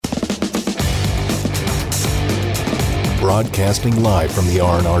Broadcasting live from the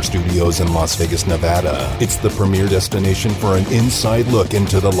R&R studios in Las Vegas, Nevada. It's the premier destination for an inside look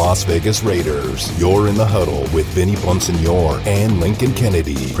into the Las Vegas Raiders. You're in the huddle with Vinny Bonsignor and Lincoln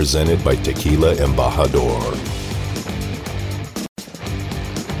Kennedy. Presented by Tequila Embajador.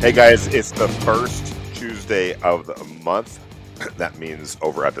 Hey guys, it's the first Tuesday of the month. That means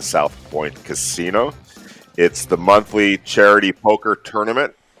over at the South Point Casino. It's the monthly charity poker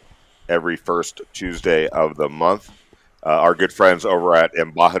tournament every first Tuesday of the month. Our good friends over at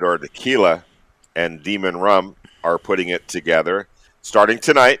Embajador Tequila and Demon Rum are putting it together. Starting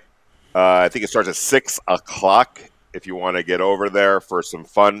tonight, I think it starts at 6 o'clock if you want to get over there for some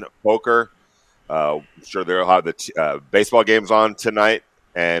fun poker. I'm sure they'll have the baseball games on tonight,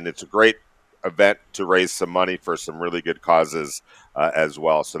 and it's a great event to raise some money for some really good causes as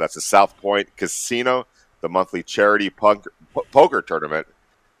well. So that's the South Point Casino, the monthly charity poker tournament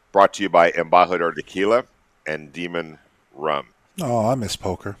brought to you by Embajador Tequila and Demon Rum. Oh, I miss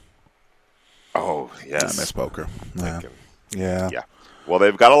poker. Oh, yes. I miss poker. Yeah. Well,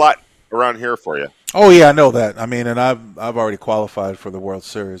 they've got a lot around here for you. Oh, yeah, I know that. I mean, and I've already qualified for the World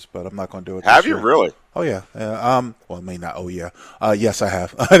Series, but I'm not going to do it Have this you year. really? Oh, yeah. Well, I mean, not, oh, yeah. Yes, I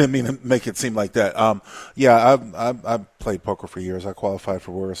have. I didn't mean to make it seem like that. Yeah, I've played poker for years. I qualified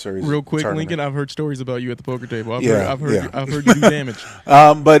for World Series. Real quick, tournament. Lincoln, I've heard stories about you at the poker table. I've heard you do damage.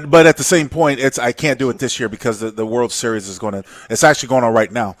 But at the same point, I can't do it this year because the World Series it's actually going on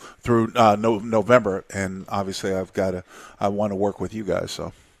right now through November, and obviously I want to work with you guys,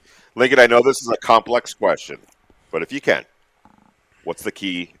 so. Lincoln, I know this is a complex question, but if you can, what's the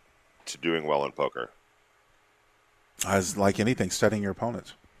key to doing well in poker? As like anything, studying your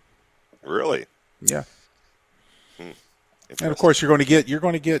opponents. Really? Yeah. And of course, you're going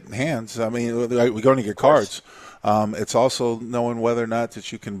to get hands. I mean, we're going to get cards. It's also knowing whether or not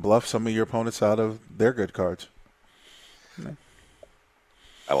that you can bluff some of your opponents out of their good cards. Yeah.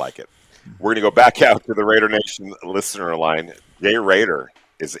 I like it. We're going to go back out to the Raider Nation listener line. Jay Raider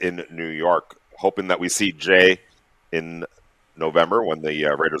is in New York, hoping that we see Jay in November when the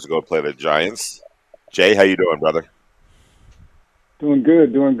Raiders go play the Giants. Jay, how you doing, brother? Doing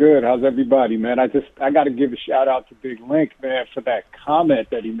good. How's everybody, man? I got to give a shout out to Big Link, man, for that comment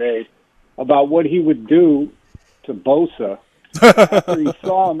that he made about what he would do to Bosa after he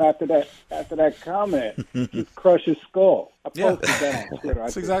saw him after that comment. Just crush his skull. I posted that on Twitter.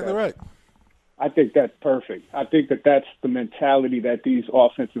 That's exactly right. I think that's perfect. I think that's the mentality that these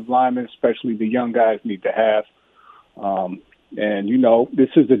offensive linemen, especially the young guys, need to have. And, this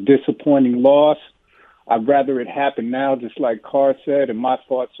is a disappointing loss. I'd rather it happen now, just like Carr said, and my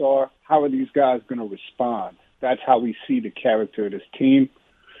thoughts are, how are these guys going to respond? That's how we see the character of this team.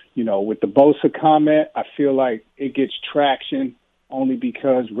 With the Bosa comment, I feel like it gets traction only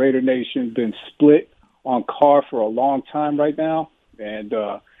because Raider Nation's been split on Carr for a long time right now. And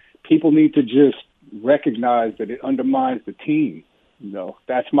people need to just recognize that it undermines the team.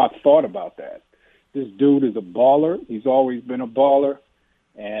 That's my thought about that. This dude is a baller. He's always been a baller.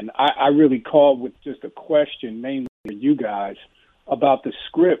 And I really called with just a question, mainly for you guys, about the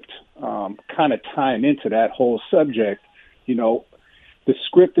script, kind of tying into that whole subject. The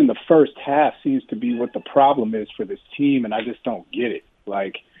script in the first half seems to be what the problem is for this team, and I just don't get it.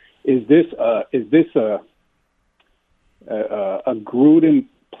 Like, is this a Gruden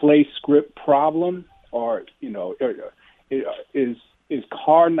play script problem, or is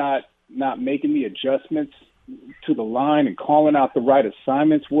Carr not making the adjustments to the line and calling out the right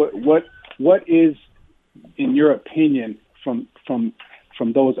assignments? What is, in your opinion, from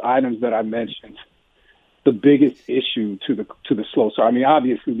those items that I mentioned, the biggest issue to the slow start? I mean,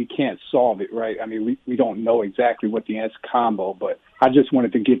 obviously we can't solve it, right? I mean, we don't know exactly what the answer combo, but I just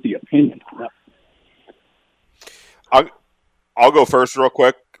wanted to get the opinion. I'll go first real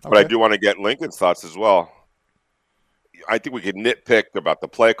quick, but Okay. I do want to get Lincoln's thoughts as well. I think we could nitpick about the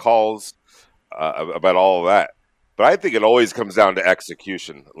play calls, about all of that. But I think it always comes down to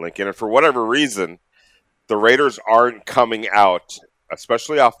execution, Lincoln. And for whatever reason, the Raiders aren't coming out,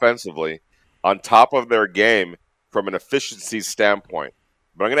 especially offensively, on top of their game from an efficiency standpoint.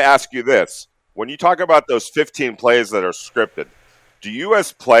 But I'm going to ask you this. When you talk about those 15 plays that are scripted, do you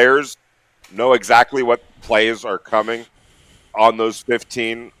as players know exactly what plays are coming on those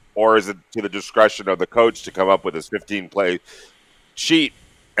 15, or is it to the discretion of the coach to come up with his 15-play sheet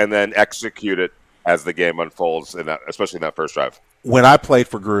and then execute it as the game unfolds, especially in that first drive? When I played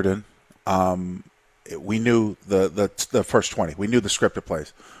for Gruden, we knew the first 20. We knew the scripted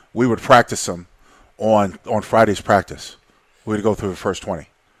plays. We would practice them on Friday's practice. We would go through the first 20.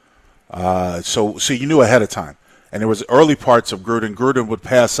 So you knew ahead of time. And there was early parts of Gruden. Gruden would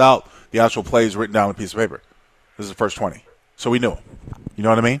pass out the actual plays written down on a piece of paper. This is the first 20. So we knew. You know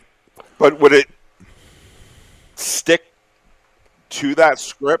what I mean? But would it stick to that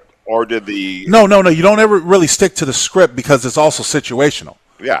script, or did the... No. You don't ever really stick to the script because it's also situational.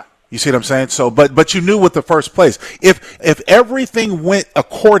 Yeah. You see what I'm saying? So, but you knew with the first plays. If everything went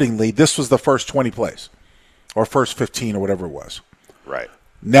accordingly, this was the first 20 plays or first 15 or whatever it was. Right.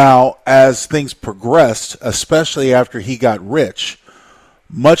 Now, as things progressed, especially after he got Rich,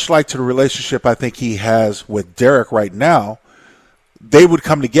 much like to the relationship I think he has with Derek right now, they would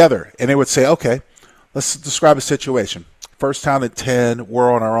come together and they would say, okay, let's describe a situation. First down and 10,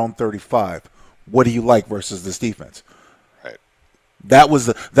 we're on our own 35. What do you like versus this defense? Right. That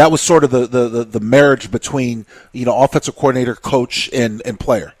was sort of the marriage between, offensive coordinator, coach, and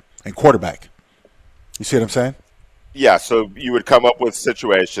player and quarterback. You see what I'm saying? Yeah, so you would come up with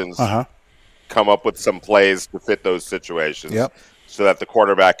situations, come up with some plays to fit those situations, so that the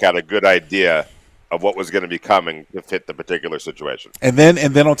quarterback had a good idea of what was going to be coming to fit the particular situation. And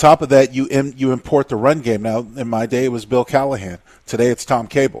then on top of that, you import the run game. Now, in my day, it was Bill Callahan. Today, it's Tom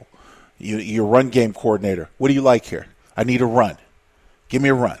Cable, your run game coordinator. What do you like here? I need a run. Give me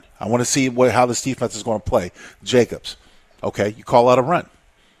a run. I want to see how this defense is going to play. Jacobs. Okay, you call out a run.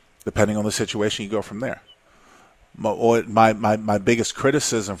 Depending on the situation, you go from there. My biggest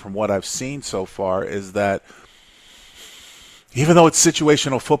criticism from what I've seen so far is that even though it's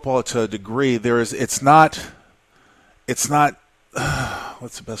situational football to a degree, it's not what's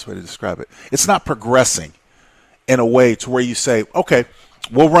the best way to describe it? It's not progressing in a way to where you say, okay,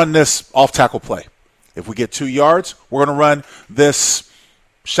 we'll run this off tackle play. If we get 2 yards, we're going to run this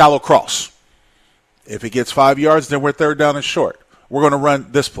shallow cross. If it gets 5 yards, then we're third down and short. We're going to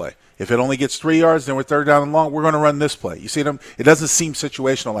run this play. If it only gets 3 yards, then we're third down and long. We're going to run this play. You see them? It doesn't seem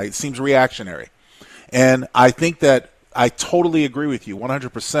situational. Like it seems reactionary. And I think that I totally agree with you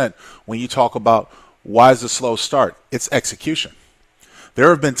 100% when you talk about why is the slow start. It's execution. There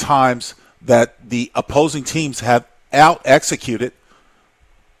have been times that the opposing teams have out-executed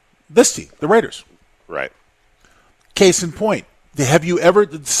this team, the Raiders. Right. Case in point, have you ever,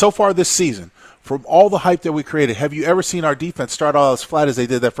 so far this season, from all the hype that we created, have you ever seen our defense start out as flat as they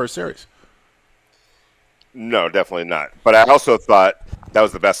did that first series? No, definitely not. But I also thought that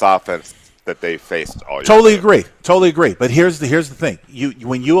was the best offense that they faced all year. Totally agree. But here's the thing: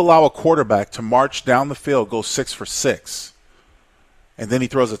 when you allow a quarterback to march down the field, go 6 for 6, and then he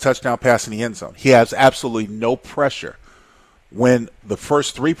throws a touchdown pass in the end zone, he has absolutely no pressure. When the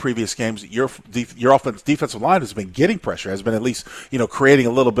first 3 previous games, your defensive line has been getting pressure, has been at least creating a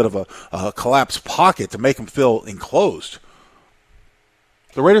little bit of a collapsed pocket to make them feel enclosed.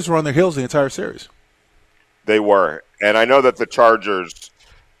 The Raiders were on their heels the entire series. They were, and I know that the Chargers,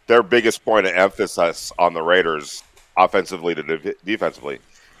 their biggest point of emphasis on the Raiders, offensively to defensively,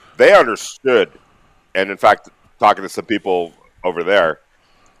 they understood, and in fact, talking to some people over there,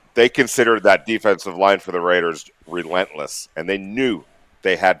 they considered that defensive line for the Raiders relentless, and they knew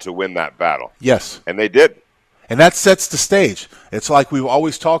they had to win that battle. Yes. And they did. And that sets the stage. It's like we've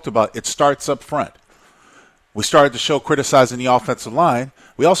always talked about. It starts up front. We started the show criticizing the offensive line.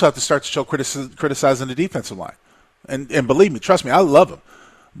 We also have to start the show criticizing the defensive line. And believe me, trust me, I love them.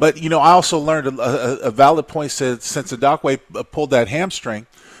 But, I also learned a valid point since Ndakwe pulled that hamstring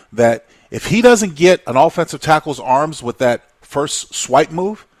that if he doesn't get an offensive tackle's arms with that first swipe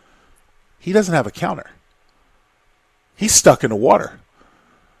move, he doesn't have a counter. He's stuck in the water.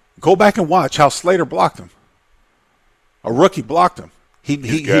 Go back and watch how Slater blocked him. A rookie blocked him. He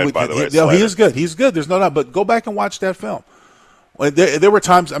is good. He's good. There's no doubt. But go back and watch that film. There were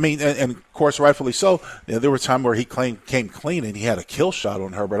times, and of course, rightfully so, there were times where he came clean and he had a kill shot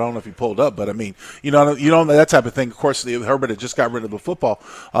on Herbert. I don't know if he pulled up, but that type of thing. Of course, Herbert had just got rid of the football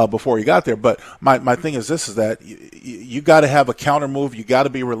before he got there. But my thing is that you got to have a counter move. You got to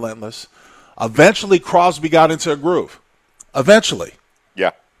be relentless. Eventually, Crosby got into a groove. Eventually.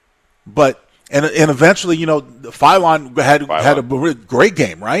 Yeah. But and eventually, Phylon had a great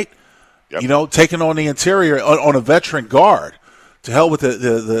game, right? Yep. Taking on the interior on a veteran guard. To hell with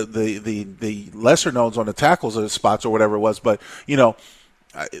the lesser knowns on the tackles or the spots or whatever it was. But,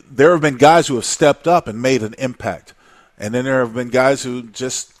 there have been guys who have stepped up and made an impact. And then there have been guys who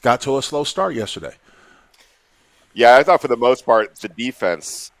just got to a slow start yesterday. Yeah, I thought for the most part, the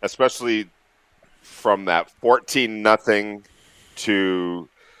defense, especially from that 14-0 to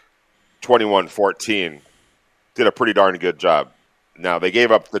 21-14, did a pretty darn good job. Now, they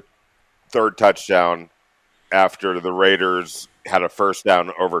gave up the third touchdown after the Raiders had a first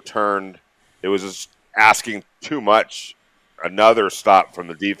down overturned. It was just asking too much. Another stop from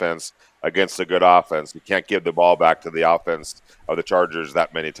the defense against a good offense. You can't give the ball back to the offense of the Chargers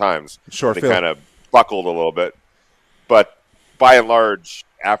that many times. Sure, they kind of buckled a little bit. But by and large,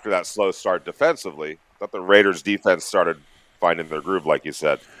 after that slow start defensively, I thought the Raiders' defense started finding their groove, like you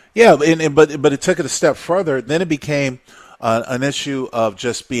said. Yeah, but it took it a step further. Then it became an issue of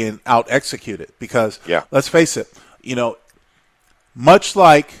just being out-executed because, let's face it, much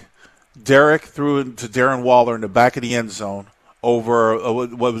like Derek threw it to Darren Waller in the back of the end zone over it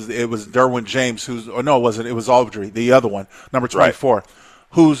was Derwin James it was Aldry, the other one, number 24,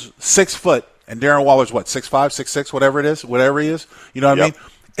 who's 6 foot, and Darren Waller's 6'5", 6'6", whatever he is. You know what I mean?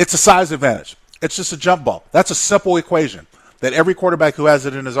 It's a size advantage. It's just a jump ball. That's a simple equation that every quarterback who has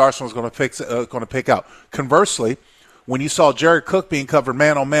it in his arsenal is going to pick out. Conversely, when you saw Jared Cook being covered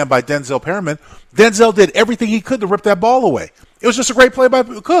man-on-man by Denzel Perryman, Denzel did everything he could to rip that ball away. It was just a great play by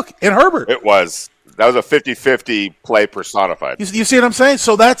Cook and Herbert. It was. That was a 50-50 play personified. You see what I'm saying?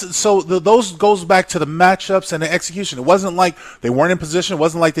 So those goes back to the matchups and the execution. It wasn't like they weren't in position. It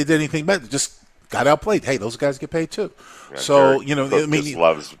wasn't like they did anything bad. They just got outplayed. Hey, those guys get paid too. Yeah, so Cook just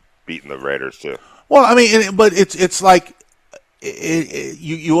loves beating the Raiders too. Well, but it's like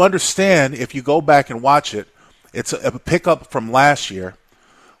you understand if you go back and watch it. It's a pickup from last year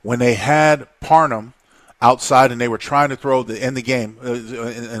when they had Parham outside and they were trying to throw the end the game in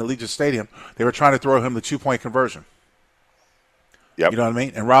Allegiant Stadium. They were trying to throw him the 2-point conversion. Yep. You know what I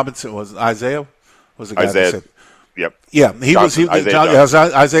mean? And Robinson was Isaiah was the guy Isaiah. that said, Yep. Yeah,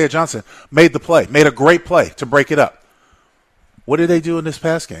 Isaiah Johnson made the play, made a great play to break it up. What did they do in this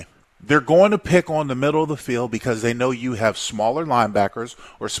pass game? They're going to pick on the middle of the field because they know you have smaller linebackers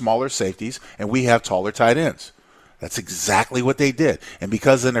or smaller safeties, and we have taller tight ends. That's exactly what they did. And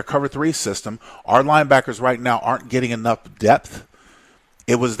because in their cover 3 system, our linebackers right now aren't getting enough depth.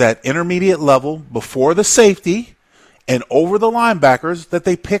 It was that intermediate level before the safety and over the linebackers that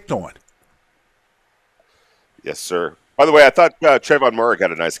they picked on. Yes, sir. By the way, I thought Trayvon Murray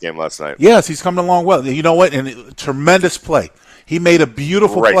had a nice game last night. Yes, he's coming along well. You know what? And tremendous play. He made a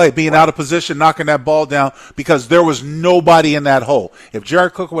beautiful play being out of position, knocking that ball down because there was nobody in that hole. If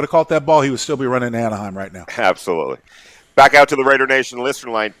Jared Cook would have caught that ball, he would still be running to Anaheim right now. Absolutely. Back out to the Raider Nation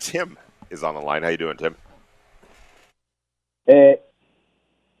listener line. Tim is on the line. How you doing, Tim? Hey,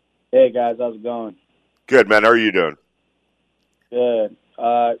 guys. How's it going? Good, man. How are you doing? Good.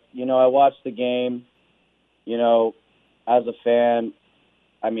 I watched the game. As a fan,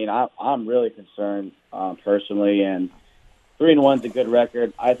 I'm really concerned personally, and 3-1 is a good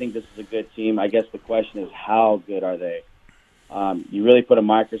record. I think this is a good team. I guess the question is, how good are they? You really put a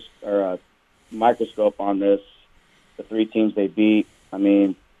microscope on this. The 3 teams they beat. I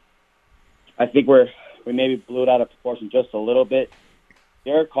think we maybe blew it out of proportion just a little bit.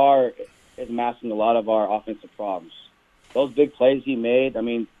 Derek Carr is masking a lot of our offensive problems. Those big plays he made.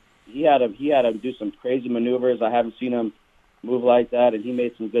 He had to do some crazy maneuvers. I haven't seen him move like that, and he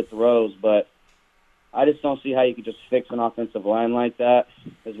made some good throws, but I just don't see how you could just fix an offensive line like that,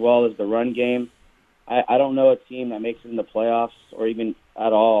 as well as the run game. I don't know a team that makes it in the playoffs or even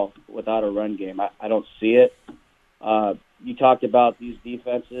at all without a run game. I don't see it. You talked about these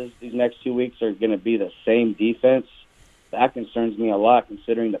defenses. These next 2 weeks are going to be the same defense. That concerns me a lot,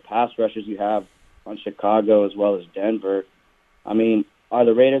 considering the pass rushers you have on Chicago as well as Denver. Are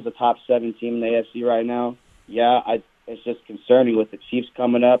the Raiders a top 7 team in the AFC right now? Yeah, it's just concerning with the Chiefs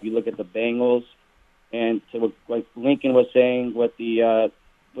coming up. You look at the Bengals. And to like Lincoln was saying with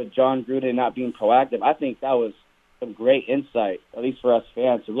John Gruden not being proactive, I think that was some great insight, at least for us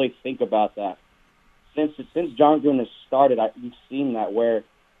fans, to really think about that. Since John Gruden has started, you've seen that where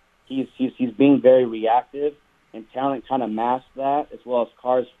he's being very reactive, and talent kind of masked that, as well as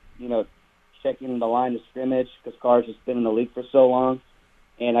Carr's checking the line of scrimmage because Carr's just been in the league for so long,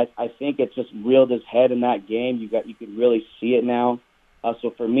 and I think it just reeled his head in that game. You could really see it now. So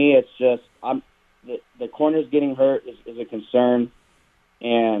for me, it's just the corners getting hurt is a concern,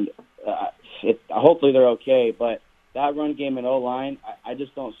 and hopefully they're okay. But that run game and O-line, I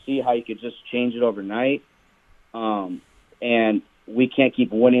just don't see how you could just change it overnight. And we can't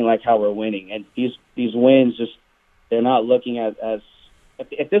keep winning like how we're winning. And these wins, they're not looking as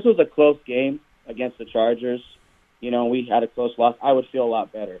if this was a close game against the Chargers, we had a close loss, I would feel a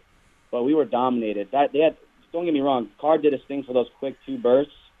lot better. But we were dominated. Don't get me wrong, Carr did his thing for those quick 2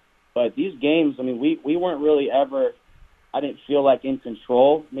 bursts. But these games, we weren't really ever, I didn't feel like in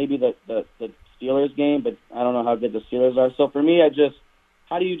control. Maybe the Steelers game, but I don't know how good the Steelers are. So for me,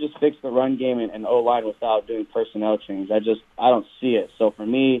 how do you just fix the run game and O-line without doing personnel change? I don't see it. So for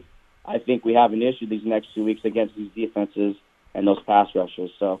me, I think we have an issue these next 2 weeks against these defenses and those pass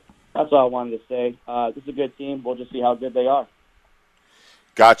rushers. So that's all I wanted to say. This is a good team. We'll just see how good they are.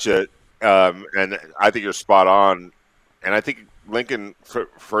 Gotcha. And I think you're spot on. And I think Lincoln,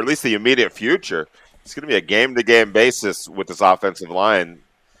 for at least the immediate future, It's going to be a game-to-game basis with this offensive line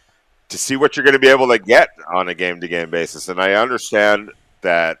to see what you're going to be able to get on a game-to-game basis. And I understand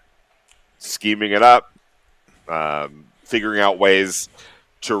that scheming it up, figuring out ways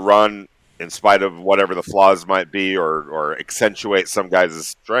to run in spite of whatever the flaws might be or accentuate some guys'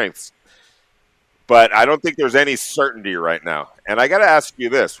 strengths. But I don't think there's any certainty right now. And I got to ask you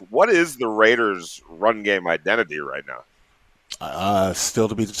this. What is the Raiders' run game identity right now? Still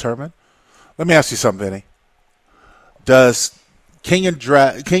to be determined. Let me ask you something, Vinny. Does Kenyon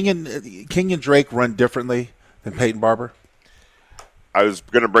Drake run differently than Peyton Barber? I was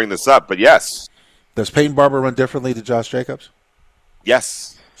going to bring this up, but yes. Does Peyton Barber run differently to Josh Jacobs?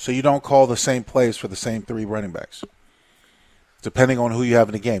 Yes. So you don't call the same plays for the same three running backs, depending on who you have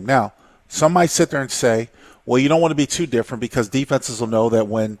in the game. Now, some might sit there and say, well, you don't want to be too different because defenses will know that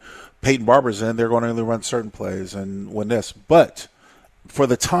when Peyton Barber's in, they're going to only run certain plays and when this. But for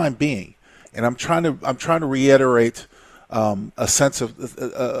the time being, and I'm trying to reiterate a sense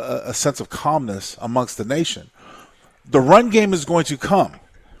of calmness amongst the nation. The run game is going to come,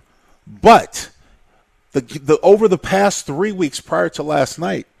 but the over the past 3 weeks prior to last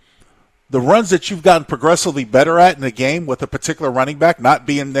night, the runs that you've gotten progressively better at in the game with a particular running back not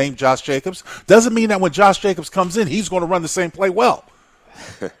being named Josh Jacobs doesn't mean that when Josh Jacobs comes in, he's going to run the same play well.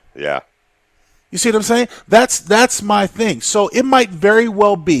 Yeah. You see what I'm saying? That's my thing. So it might very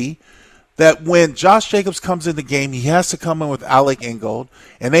well be that when Josh Jacobs comes in the game, he has to come in with Alec Ingold,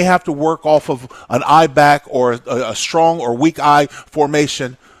 and they have to work off of an eye back or a strong or weak eye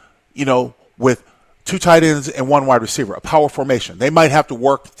formation, with two tight ends and one wide receiver, a power formation. They might have to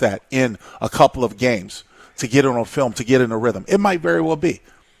work that in a couple of games to get it on film, to get in a rhythm. It might very well be.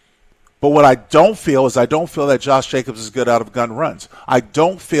 But what I don't feel is that Josh Jacobs is good out of gun runs. I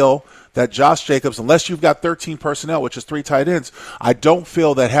don't feel that Josh Jacobs, unless you've got 13 personnel, which is 3 tight ends, I don't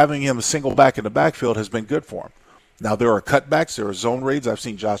feel that having him a single back in the backfield has been good for him. Now, there are cutbacks. There are zone reads. I've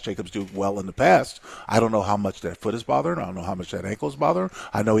seen Josh Jacobs do well in the past. I don't know how much that foot is bothering. I don't know how much that ankle is bothering.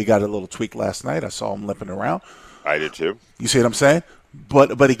 I know he got a little tweak last night. I saw him limping around. I did too. You see what I'm saying?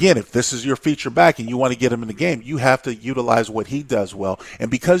 But again, if this is your feature back and you want to get him in the game, you have to utilize what he does well. And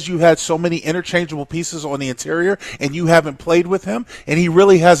because you had so many interchangeable pieces on the interior and you haven't played with him and he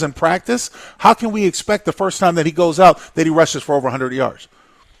really hasn't practiced, how can we expect the first time that he goes out that he rushes for over 100 yards?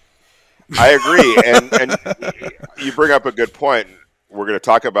 I agree. and you bring up a good point. We're going to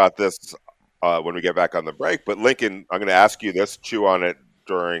talk about this when we get back on the break. But, Lincoln, I'm going to ask you this, chew on it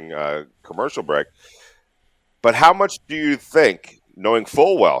during commercial break. But how much do you think, knowing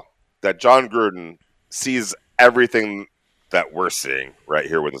full well that John Gruden sees everything that we're seeing right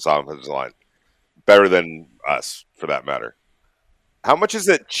here with this offensive line, better than us, for that matter, how much is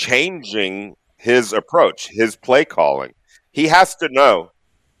it changing his approach, his play calling? He has to know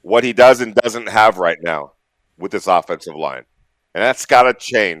what he does and doesn't have right now with this offensive line. And that's got to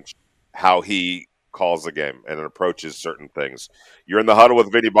change how he calls the game and approaches certain things. You're in the huddle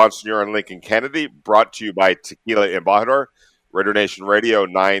with Vinny Bonsignore and Lincoln Kennedy, brought to you by Tequila Embajador, Raider Nation Radio,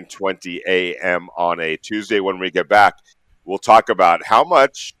 9:20 a.m. on a Tuesday. When we get back, we'll talk about how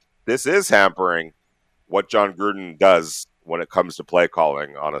much this is hampering what John Gruden does when it comes to play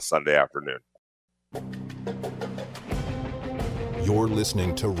calling on a Sunday afternoon. You're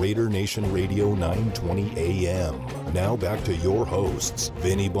listening to Raider Nation Radio 920 AM. Now back to your hosts,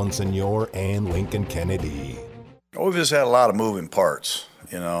 Vinny Bonsignore and Lincoln Kennedy. We've just had a lot of moving parts,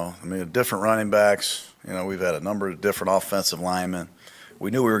 different running backs. We've had a number of different offensive linemen. We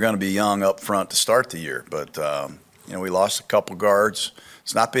knew we were going to be young up front to start the year, but, we lost a couple guards.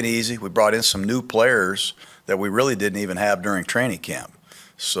 It's not been easy. We brought in some new players that we really didn't even have during training camp.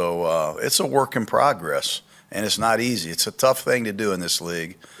 So it's a work in progress. And it's not easy. It's a tough thing to do in this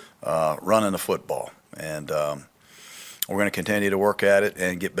league, running the football. And we're going to continue to work at it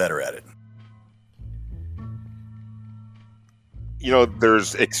and get better at it.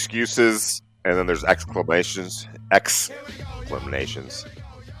 There's excuses and then there's exclamations.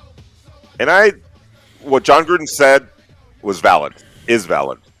 And what John Gruden said was valid, is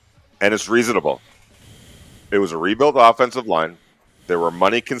valid, and it's reasonable. It was a rebuilt offensive line. There were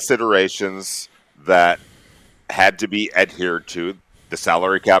money considerations that had to be adhered to. The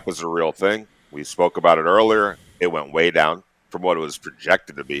salary cap is a real thing. We spoke about it earlier. It went way down from what it was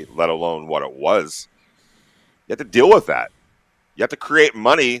projected to be, let alone what it was. You have to deal with that. You have to create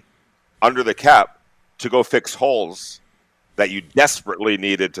money under the cap to go fix holes that you desperately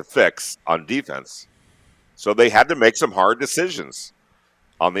needed to fix on defense. So they had to make some hard decisions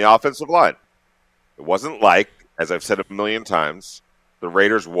on the offensive line. It wasn't like, as I've said a million times, the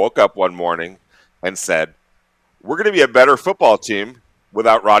Raiders woke up one morning and said, we're going to be a better football team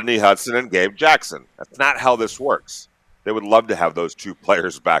without Rodney Hudson and Gabe Jackson. That's not how this works. They would love to have those two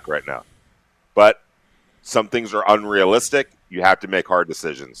players back right now. But some things are unrealistic. You have to make hard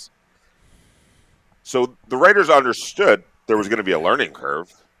decisions. So the Raiders understood there was going to be a learning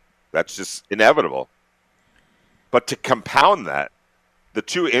curve. That's just inevitable. But to compound that, the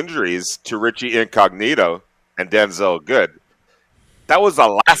two injuries to Richie Incognito and Denzel Good, that was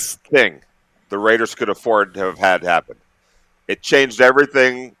the last thing the Raiders could afford to have had happen. It changed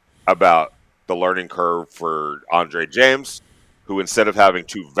everything about the learning curve for Andre James, who instead of having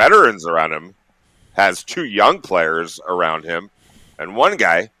two veterans around him, has two young players around him, and one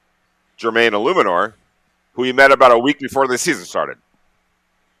guy, Jermaine Illuminor, who he met about a week before the season started.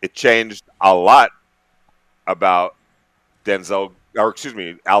 It changed a lot about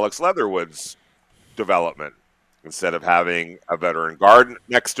Alex Leatherwood's development. Instead of having a veteran guard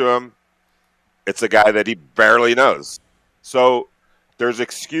next to him, it's a guy that he barely knows. So there's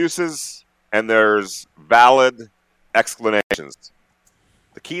excuses and there's valid explanations.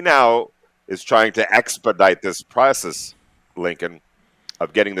 The key now is trying to expedite this process, Lincoln,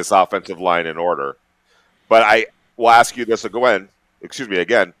 of getting this offensive line in order. But I will ask you this again.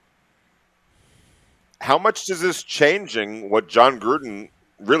 How much is this changing what John Gruden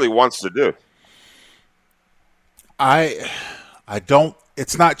really wants to do? I don't.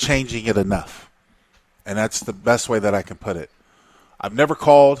 It's not changing it enough, and that's the best way that I can put it. I've never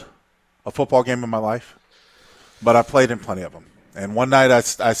called a football game in my life, but I played in plenty of them. And one night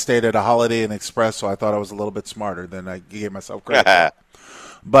I stayed at a Holiday Inn Express, so I thought I was a little bit smarter than I gave myself credit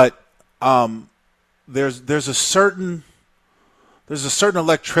for. But there's a certain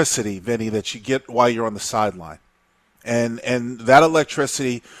electricity, Vinny, that you get while you're on the sideline. And that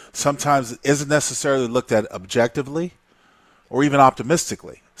electricity sometimes isn't necessarily looked at objectively or even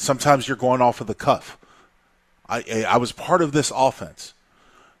optimistically. Sometimes you're going off of the cuff. I was part of this offense.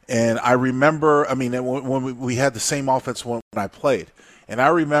 And I remember, when we had the same offense when I played. And I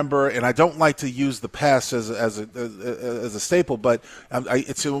remember, and I don't like to use the past as a staple, but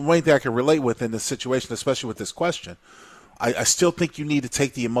it's a way that I can relate with in this situation, especially with this question. I still think you need to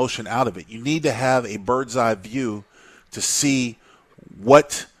take the emotion out of it. You need to have a bird's eye view to see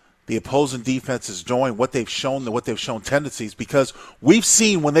what the opposing defense is doing, what they've shown tendencies, because we've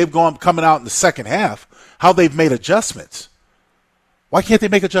seen when they've coming out in the second half how they've made adjustments. Why can't they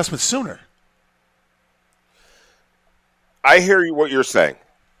make adjustments sooner? I hear what you're saying,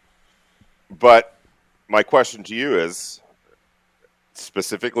 but my question to you is,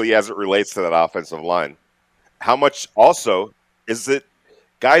 specifically as it relates to that offensive line, how much also is it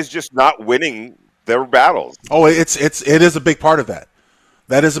guys just not winning their battles? Oh, it is a big part of that.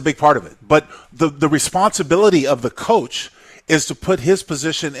 That is a big part of it. But the responsibility of the coach is to put his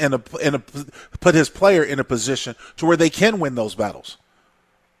position put his player in a position to where they can win those battles.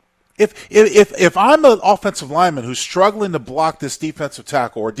 If I'm an offensive lineman who's struggling to block this defensive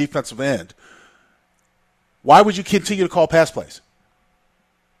tackle or defensive end, why would you continue to call pass plays?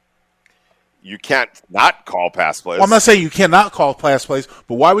 You can't not call pass plays. Well, I'm not saying you cannot call pass plays,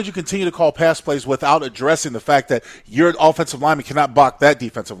 but why would you continue to call pass plays without addressing the fact that your offensive lineman cannot block that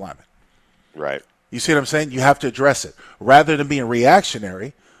defensive lineman? Right. You see what I'm saying? You have to address it. Rather than being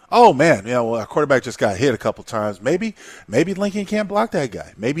reactionary, oh, man, our quarterback just got hit a couple times. Maybe Lincoln can't block that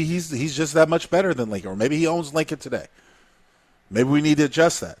guy. Maybe he's just that much better than Lincoln, or maybe he owns Lincoln today. Maybe we need to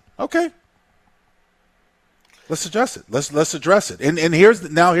adjust that. Okay. Let's adjust it. Let's address it. And here's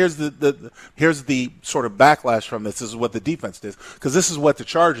the sort of backlash from this. This is what the defense did, because this is what the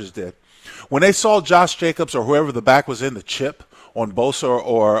Chargers did. When they saw Josh Jacobs or whoever the back was in the chip on Bosa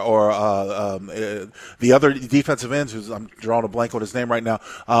or the other defensive ends, I'm drawing a blank on his name right now.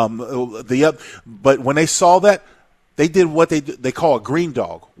 But when they saw that, they did what they call a green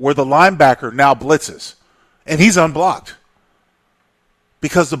dog, where the linebacker now blitzes, and he's unblocked.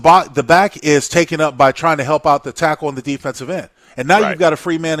 Because the back is taken up by trying to help out the tackle on the defensive end. And now You've got a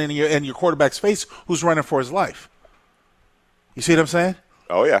free man in your quarterback's face who's running for his life. You see what I'm saying?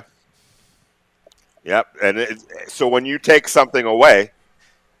 Oh, yeah. Yep. And so when you take something away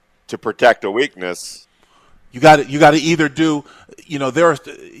to protect a weakness, you got to either do, you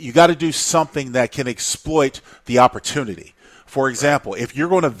got to do something that can exploit the opportunity. For example, if you're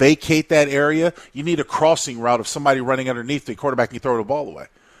going to vacate that area, you need a crossing route of somebody running underneath the quarterback and you throw the ball away.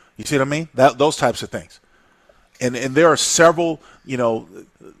 You see what I mean? Those types of things. And there are several,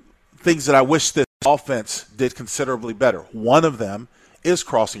 things that I wish this offense did considerably better. One of them is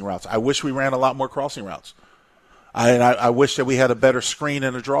crossing routes. I wish we ran a lot more crossing routes. I wish that we had a better screen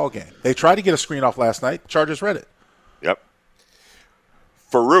in a draw game. They tried to get a screen off last night. Chargers read it. Yep.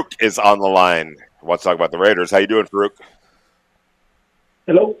 Farouk is on the line. Let's talk about the Raiders. How you doing, Farouk?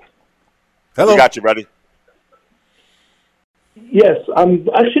 Hello? Hello. We got you, buddy. Yes, I'm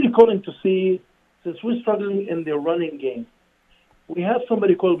actually calling to see, since we're struggling in the running game, we have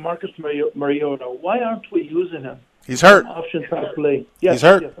somebody called Marcus Mariota. Why aren't we using him? He's hurt. Option type play. Yes, he's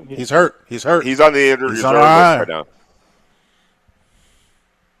hurt. Yes, he's hurt. He's hurt. He's on the injured reserve list right now.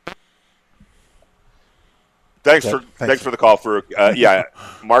 Thanks for the call, Farouk. Yeah,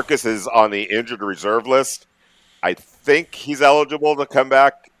 Marcus is on the injured reserve list. I think he's eligible to come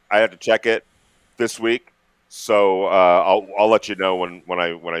back. I have to check it this week. So I'll let you know when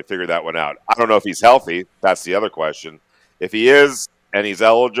I figure that one out. I don't know if he's healthy. That's the other question. If he is and he's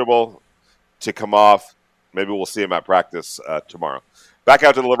eligible to come off, maybe we'll see him at practice tomorrow. Back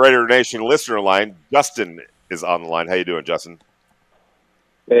out to the Raider Nation listener line. Justin is on the line. How you doing, Justin?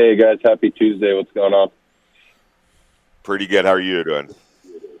 Hey guys, happy Tuesday. What's going on? Pretty good. How are you doing?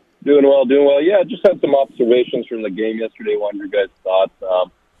 Doing well. Yeah, just had some observations from the game yesterday. Wanted your guys' thoughts.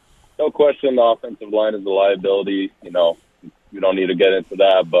 No question, the offensive line is a liability. You know, we don't need to get into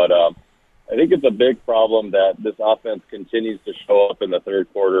that, but I think it's a big problem that this offense continues to show up in the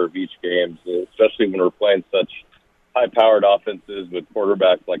third quarter of each game, especially when we're playing such high-powered offenses with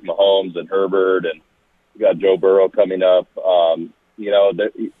quarterbacks like Mahomes and Herbert, and we got Joe Burrow coming up. You know,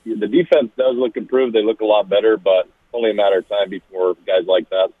 the defense does look improved. They look a lot better, but it's only a matter of time before guys like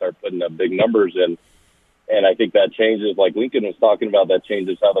that start putting up big numbers in. And I think that changes, like Lincoln was talking about, that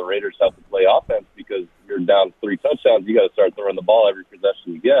changes how the Raiders have to play offense, because you're down 3 touchdowns, you got to start throwing the ball every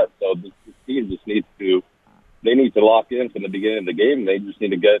possession you get. So this team just needs to lock in from the beginning of the game. They just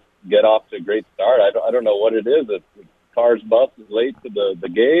need to get off to a great start. I don't know what it is. If Carr's bus is late to the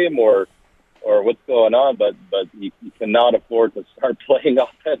game or what's going on, but you cannot afford to start playing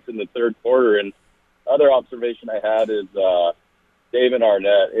offense in the third quarter. And other observation I had is David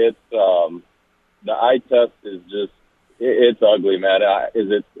Arnett. It's the eye test is just, it's ugly, man. I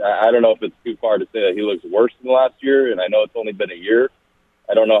don't know if it's too far to say that he looks worse than last year, and I know it's only been a year.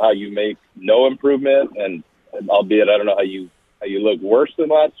 I don't know how you make no improvement, and albeit I don't know how you look worse than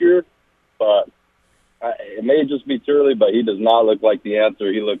last year, but it may just be too early, but he does not look like the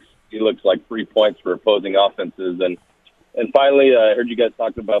answer. He looks like 3 points for opposing offenses. And finally, I heard you guys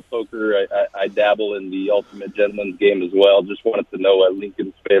talk about poker. I dabble in the Ultimate Gentleman's Game as well. Just wanted to know what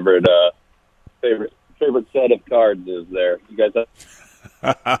Lincoln's favorite set of cards is there. You guys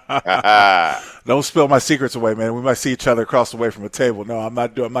Don't spill my secrets away, man. We might see each other across the way from a table. No, I'm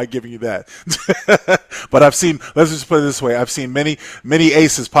not giving you that. But I've seen, let's just put it this way, I've seen many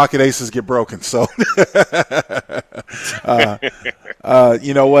aces, pocket aces, get broken. So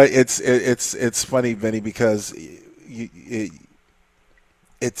you know what? It's funny, Vinny, because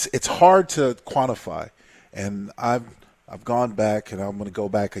it's hard to quantify, and I've gone back, and I'm going to go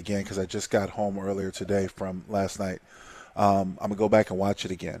back again because I just got home earlier today from last night. I'm going to go back and watch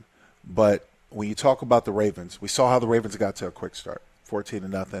it again. But when you talk about the Ravens, we saw how the Ravens got to a quick start, 14-0.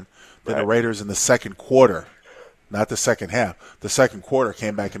 Then right. The Raiders in the second quarter, not the second half, the second quarter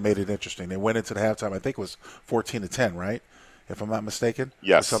came back and made it interesting. They went into the halftime, I think it was 14-10, right? If I'm not mistaken?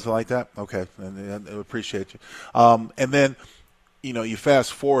 Yes. Or something like that? Okay. And I appreciate you. And then, you know, you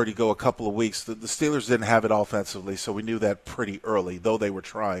fast forward, you go a couple of weeks. The Steelers didn't have it offensively, so we knew that pretty early, though they were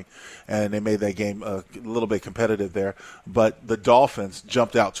trying, and they made that game a little bit competitive there. But the Dolphins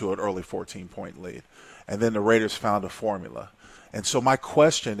jumped out to an early 14-point lead, and then the Raiders found a formula. And so my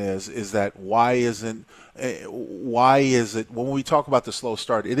question is that why is it when we talk about the slow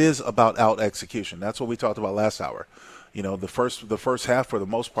start, it is about out execution. That's what we talked about last hour. You know, the first half, for the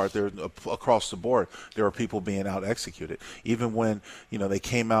most part, there across the board, there were people being out executed. Even when, you know, they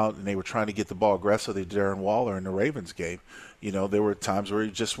came out and they were trying to get the ball aggressively, Darren Waller in the Ravens game, you know, there were times where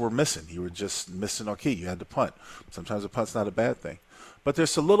you just were missing. You were just missing a key. You had to punt. Sometimes a punt's not a bad thing. But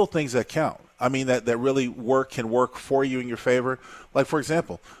there's some little things that count. I mean, that really can work for you in your favor. Like, for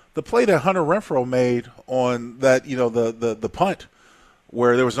example, the play that Hunter Renfrow made on that, you know, the punt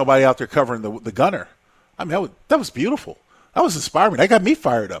where there was nobody out there covering the gunner. I mean, that was beautiful. That was inspiring. That got me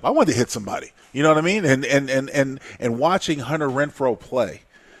fired up. I wanted to hit somebody. You know what I mean? And watching Hunter Renfrow play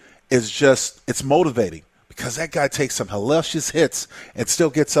is just, it's motivating because that guy takes some hellacious hits and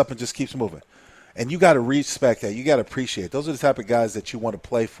still gets up and just keeps moving. And you got to respect that. You got to appreciate. Those are the type of guys that you want to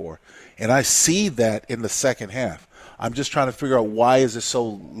play for. And I see that in the second half. I'm just trying to figure out why is it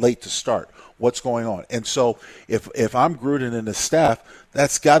so late to start? What's going on? And so if I'm Gruden and the staff,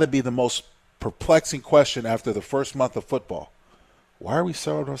 that's got to be the most perplexing question after the first month of football. Why are we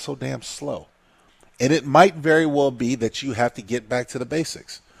so damn slow? And it might very well be that you have to get back to the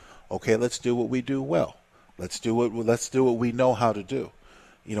basics. Okay, let's do what we do well. Let's do what we know how to do.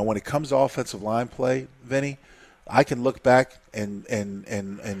 You know, when it comes to offensive line play, Vinny, I can look back in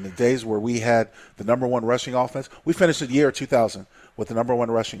the days where we had the number one rushing offense. We finished the year 2000 with the number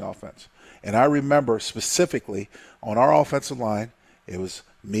one rushing offense. And I remember specifically on our offensive line, it was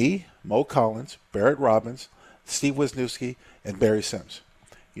me, Mo Collins, Barrett Robbins, Steve Wisniewski, and Barry Sims.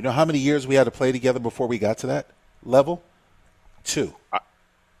 You know how many years we had to play together before we got to that level? 2.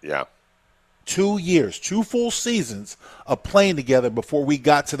 Yeah. 2 years, 2 full seasons of playing together before we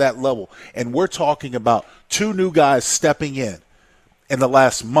got to that level. And we're talking about 2 new guys stepping in the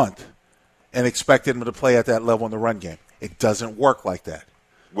last month and expecting them to play at that level in the run game. It doesn't work like that.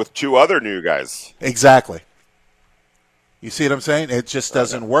 With 2 other new guys. Exactly. You see what I'm saying? It just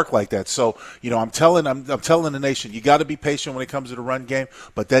doesn't work like that. So, I'm telling the nation, you got to be patient when it comes to the run game,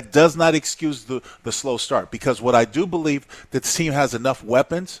 but that does not excuse the slow start. Because what I do believe that this team has enough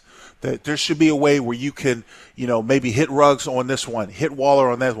weapons that there should be a way where you can, maybe hit Ruggs on this one, hit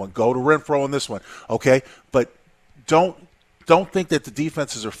Waller on that one, go to Renfro on this one, okay? But don't think that the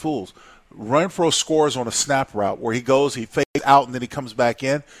defenses are fools. Renfro scores on a snap route where he goes, he fades out, and then he comes back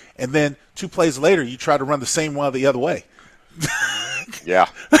in, and then 2 plays later you try to run the same one the other way. Yeah.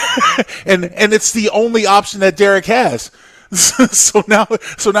 and it's the only option that Derek has. So now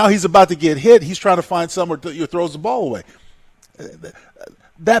he's about to get hit. He's trying to find somewhere he throws the ball away.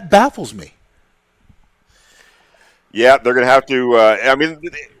 That baffles me. Yeah, they're going to have to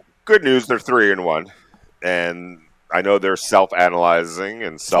good news, they're 3-1. And I know they're self-analyzing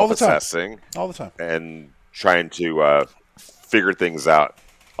and self-assessing. All the time. And trying to figure things out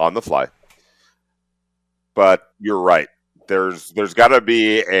on the fly. But you're right. There's got to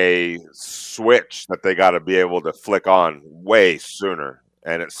be a switch that they got to be able to flick on way sooner.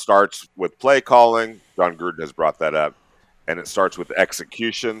 And it starts with play calling. Jon Gruden has brought that up. And it starts with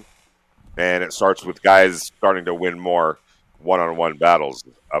execution. And it starts with guys starting to win more one-on-one battles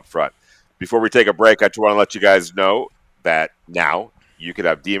up front. Before we take a break, I just want to let you guys know that now you can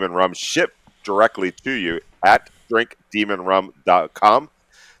have Demon Rum shipped directly to you at drinkdemonrum.com.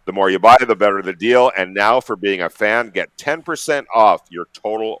 The more you buy, the better the deal. And now, for being a fan, get 10% off your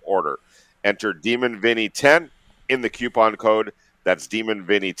total order. Enter DemonVinny10 in the coupon code. That's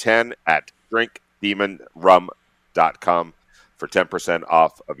DemonVinny10 at drinkdemonrum.com for 10%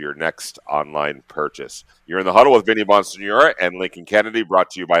 off of your next online purchase. You're in the huddle with Vinny Bonsignore and Lincoln Kennedy, brought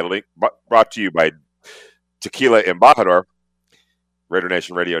to you by Tequila Embajador. Raider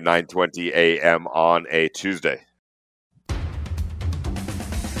Nation Radio, 9:20 a.m. on a Tuesday.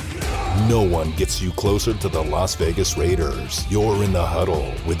 No one gets you closer to the Las Vegas Raiders. You're in the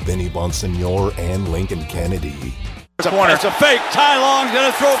huddle with Vinny Bonsignore and Lincoln Kennedy. It's a fake. Ty Long's going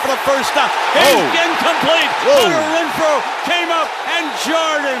to throw for the first down. Incomplete. Hunter Renfro came up and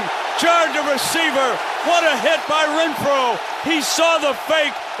jarred the receiver. What a hit by Renfro. He saw the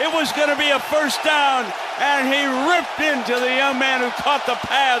fake. It was going to be a first down, and he ripped into the young man who caught the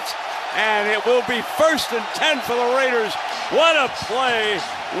pass, and it will be 1st and 10 for the Raiders. What a play.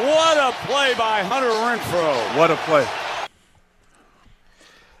 What a play by Hunter Renfro. What a play.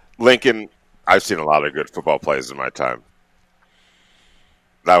 Lincoln, I've seen a lot of good football plays in my time.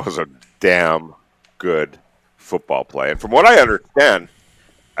 That was a damn good football play. And from what I understand,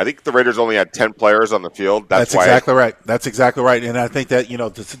 I think the Raiders only had 10 players on the field. That's why exactly right. That's exactly right. And I think that,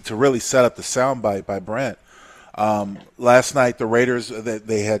 to really set up the soundbite by Brent, last night the Raiders,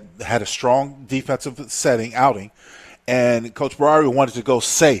 they had a strong defensive outing, and Coach Barari wanted to go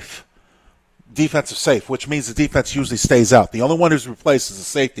defensive safe, which means the defense usually stays out. The only one who's replaced is the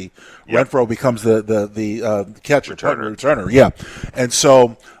safety. Yep. Renfro becomes the catcher, returner. Yeah, and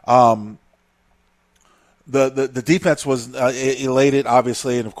so the defense was elated,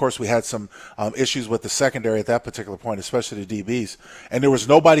 obviously, and of course we had some issues with the secondary at that particular point, especially the DBs. And there was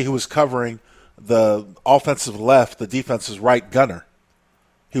nobody who was covering the offensive left, the defense's right gunner.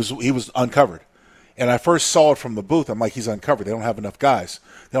 He was uncovered. And I first saw it from the booth. I'm like, he's uncovered. They don't have enough guys.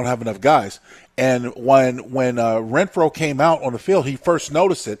 And when Renfro came out on the field, he first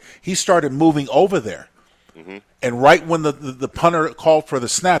noticed it. He started moving over there. Mm-hmm. And right when the punter called for the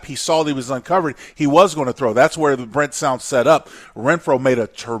snap, he saw that he was uncovered. He was going to throw. That's where the Brent sound set up. Renfro made a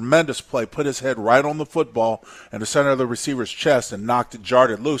tremendous play, put his head right on the football and the center of the receiver's chest and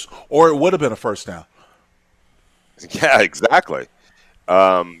jarred it loose, or it would have been a first down. Yeah, exactly.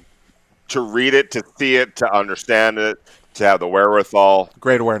 To read it, to see it, to understand it, to have the wherewithal.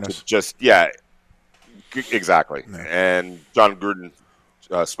 Great awareness. Exactly. Yeah. And Jon Gruden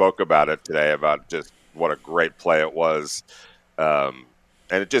spoke about it today, about just what a great play it was. And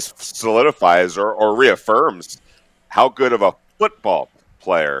it just solidifies or reaffirms how good of a football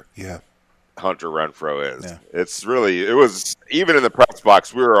player Hunter Renfro is. Yeah. It was, even in the press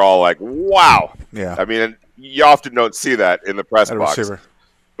box, we were all like, wow. Yeah. I mean, you often don't see that in the press box. Receiver.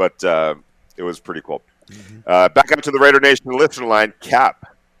 But it was pretty cool. Mm-hmm. Back up to the Raider Nation listener line. Cap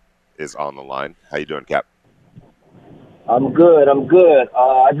is on the line. How you doing, Cap? I'm good.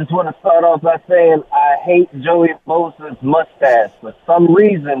 I just want to start off by saying I hate Joey Bosa's mustache. For some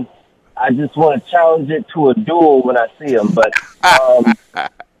reason, I just want to challenge it to a duel when I see him. But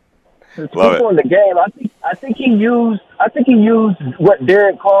since we're on the game, I think he used what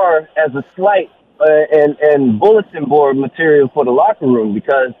Derek Carr as a slight and bulletin board material for the locker room,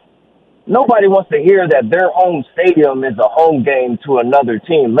 because nobody wants to hear that their home stadium is a home game to another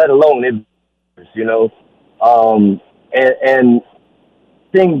team, let alone it, you know. And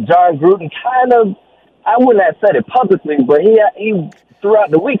seeing John Gruden kind of, I wouldn't have said it publicly, but he throughout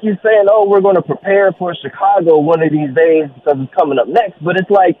the week he's saying, "Oh, we're going to prepare for Chicago one of these days because it's coming up next." But it's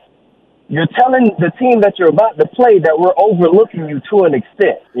like you're telling the team that you're about to play that we're overlooking you to an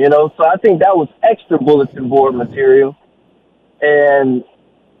extent, you know. So I think that was extra bulletin board material, and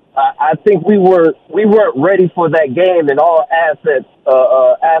I think we weren't ready for that game in all aspects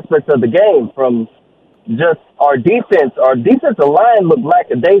of the game. From just our defense. Our defensive line looked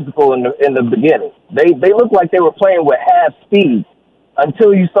lackadaisical in the beginning. They looked like they were playing with half speed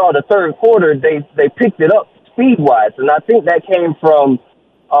until you saw the third quarter. They picked it up speed-wise, and I think that came from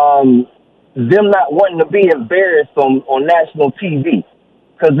them not wanting to be embarrassed on national TV.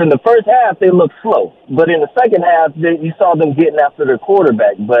 Because in the first half, they looked slow. But in the second half, you saw them getting after their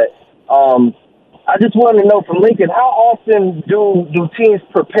quarterback. But I just wanted to know from Lincoln, how often do teams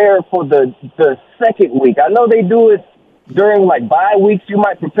prepare for the second week? I know they do it during, like, bye weeks. You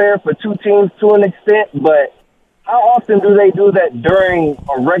might prepare for two teams to an extent. But how often do they do that during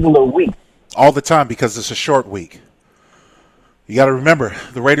a regular week? All the time, because it's a short week. You got to remember,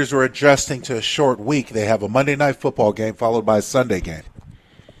 the Raiders are adjusting to a short week. They have a Monday Night Football game followed by a Sunday game.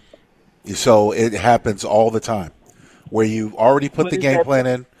 So it happens all the time, where you already put the game plan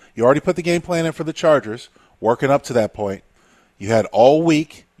in. You already put the game plan in for the Chargers, working up to that point. You had all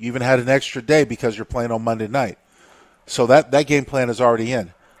week. You even had an extra day because you're playing on Monday night. So that game plan is already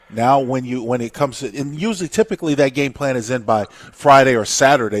in. Now when it comes to, and usually typically that game plan is in by Friday or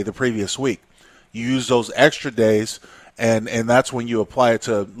Saturday the previous week. You use those extra days, and that's when you apply it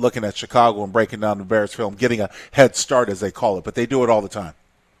to looking at Chicago and breaking down the Bears film, getting a head start, as they call it. But they do it all the time.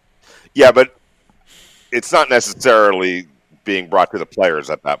 Yeah, but it's not necessarily being brought to the players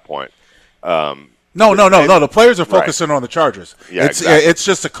at that point. No. The players are focusing on the Chargers. Yeah, it's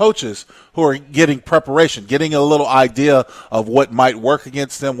just the coaches who are getting preparation, getting a little idea of what might work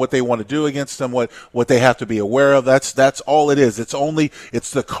against them, what they want to do against them, what they have to be aware of. That's all it is. It's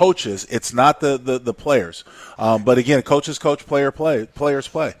the coaches. It's not the players. But again, coaches coach, players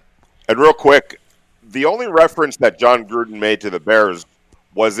play. And real quick, the only reference that John Gruden made to the Bears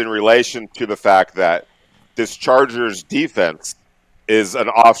was in relation to the fact that this Chargers defense is an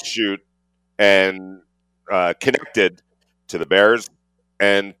offshoot and connected to the Bears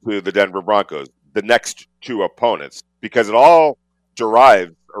and to the Denver Broncos, the next two opponents, because it all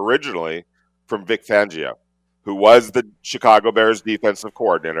derived originally from Vic Fangio, who was the Chicago Bears defensive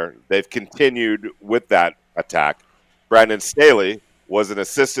coordinator. They've continued with that attack. Brandon Staley was an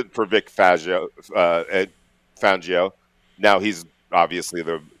assistant for Vic Fangio. Now he's obviously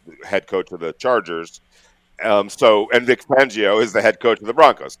the head coach of the Chargers. And Vic Fangio is the head coach of the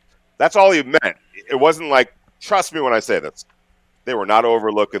Broncos. That's all he meant. It wasn't like, trust me when I say this, they were not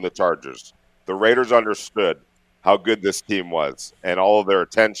overlooking the Chargers. The Raiders understood how good this team was, and all of their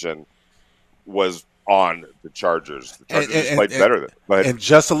attention was on the Chargers. The Chargers just played better. And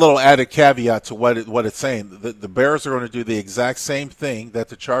just a little added caveat to what it's saying. The Bears are going to do the exact same thing that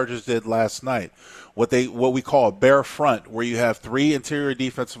the Chargers did last night. What we call a bear front, where you have 3 interior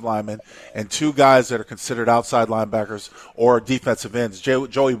defensive linemen and 2 guys that are considered outside linebackers or defensive ends. Joey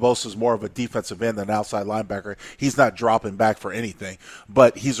Bosa is more of a defensive end than an outside linebacker. He's not dropping back for anything,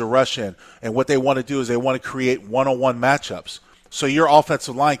 but he's a rush in. And what they want to do is they want to create one-on-one matchups. So your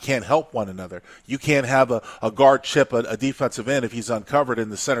offensive line can't help one another. You can't have a guard chip a defensive end if he's uncovered and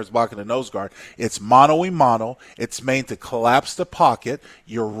the center's blocking the nose guard. It's mano-a-mano. It's made to collapse the pocket.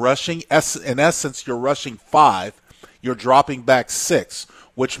 You're rushing, in essence, you're rushing 5. You're dropping back 6,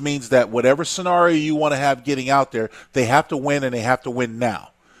 which means that whatever scenario you want to have getting out there, they have to win, and they have to win now.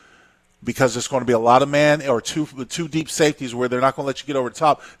 Because there's going to be a lot of man or two deep safeties where they're not going to let you get over the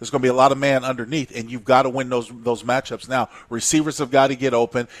top. There's going to be a lot of man underneath, and you've got to win those matchups now. Receivers have got to get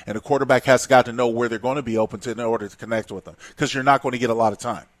open, and the quarterback has got to know where they're going to be open in order to connect with them, because you're not going to get a lot of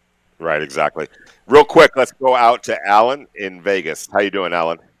time. Right, exactly. Real quick, let's go out to Alan in Vegas. How you doing,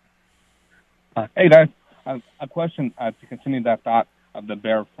 Alan? Hey, guys. A question to continue that thought of the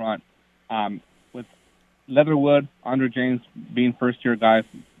bear front. With Leatherwood, Andre James being first-year guys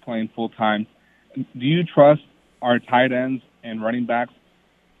playing full-time, do you trust our tight ends and running backs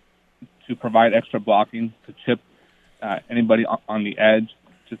to provide extra blocking to chip anybody on the edge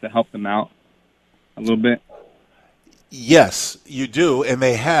just to help them out a little bit? Yes, you do, and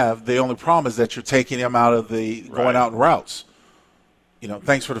they have. The only problem is that you're taking them out of the going out in routes.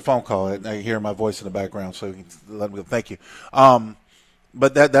 Thanks for the phone call. I hear my voice in the background, so you can let me go. Thank you.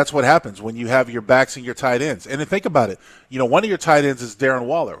 But that's what happens when you have your backs and your tight ends. And then think about it. One of your tight ends is Darren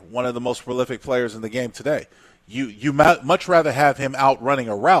Waller, one of the most prolific players in the game today. You much rather have him out running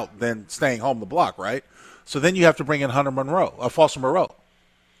a route than staying home to block, right? So then you have to bring in Foster Moreau.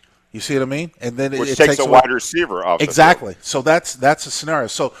 You see what I mean? And then which takes a wide receiver off. Exactly. So that's a scenario.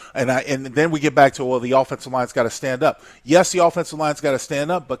 So and then we get back to the offensive line's got to stand up. Yes, the offensive line's got to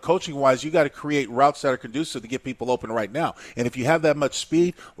stand up, but coaching wise, you got to create routes that are conducive to get people open right now. And if you have that much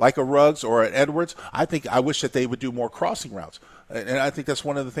speed, like a Ruggs or an Edwards, I wish that they would do more crossing routes. And I think that's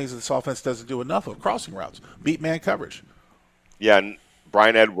one of the things that this offense doesn't do enough of: crossing routes, beat man coverage. Yeah, and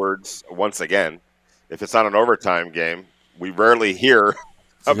Brian Edwards, once again, if it's not an overtime game, we rarely hear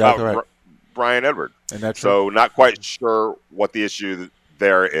about Brian Edwards. So not quite sure what the issue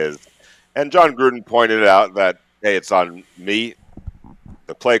there is. And John Gruden pointed out that, hey, it's on me,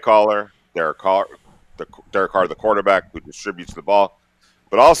 the play caller, Derek Carr, the quarterback who distributes the ball,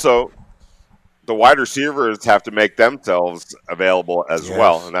 but also the wide receivers have to make themselves available as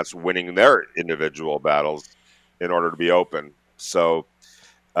well, and that's winning their individual battles in order to be open. So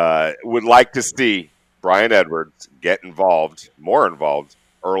would like to see Brian Edwards get more involved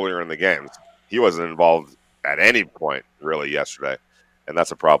earlier in the games. He wasn't involved at any point really yesterday, and that's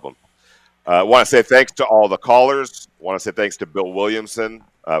a problem. I want to say thanks to all the callers. I want to say thanks to Bill Williamson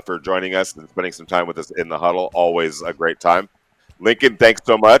for joining us and spending some time with us in the huddle. Always a great time. Lincoln, thanks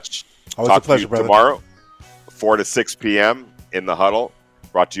so much. Always Talk a pleasure, to you brother. Tomorrow, 4 to 6 p.m. in the huddle,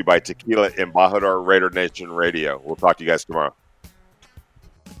 brought to you by Tequila Embajador Raider Nation Radio. We'll talk to you guys tomorrow.